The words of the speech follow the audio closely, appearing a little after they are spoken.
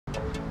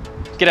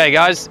G'day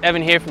guys,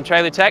 Evan here from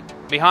Trailer Tech.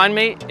 Behind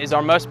me is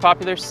our most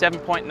popular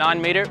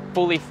 7.9 metre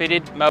fully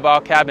fitted mobile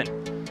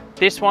cabin.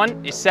 This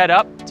one is set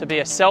up to be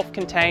a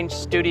self-contained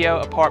studio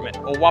apartment,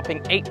 a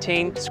whopping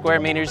 18 square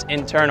meters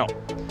internal.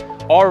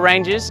 Our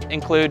ranges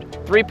include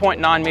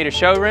 3.9 metre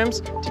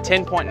showrooms to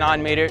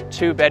 10.9 metre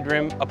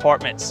 2-bedroom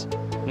apartments.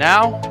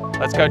 Now,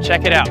 let's go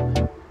check it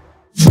out.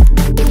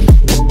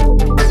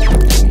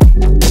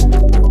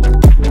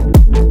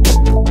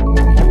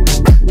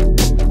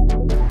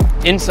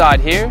 Inside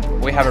here,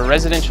 we have a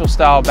residential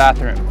style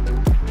bathroom,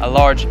 a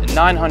large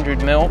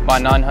 900mm by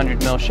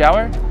 900mm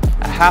shower,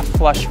 a half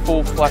flush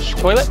full flush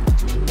toilet,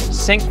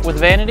 sink with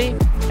vanity,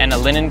 and a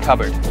linen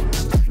cupboard.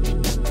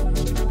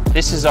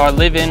 This is our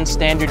live-in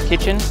standard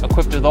kitchen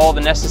equipped with all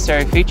the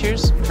necessary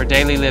features for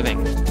daily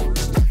living.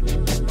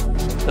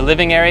 The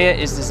living area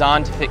is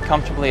designed to fit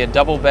comfortably a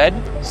double bed,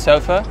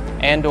 sofa,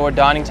 and/or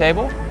dining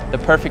table, the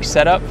perfect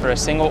setup for a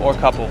single or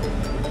couple.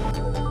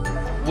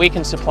 We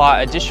can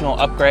supply additional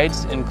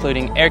upgrades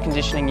including air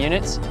conditioning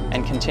units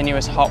and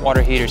continuous hot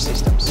water heater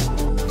systems.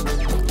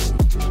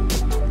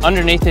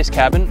 Underneath this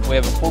cabin, we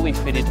have a fully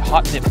fitted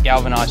hot dip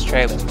galvanized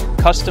trailer,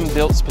 custom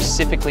built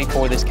specifically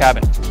for this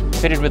cabin,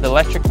 fitted with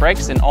electric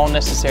brakes and all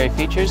necessary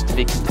features to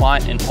be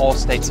compliant in all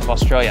states of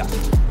Australia.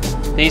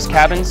 These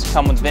cabins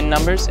come with VIN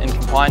numbers and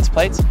compliance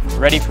plates,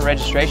 ready for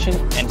registration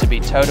and to be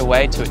towed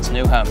away to its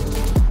new home.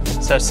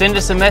 So send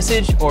us a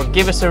message or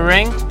give us a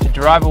ring to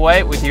drive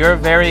away with your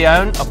very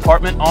own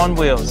apartment on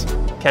wheels.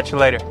 Catch you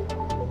later.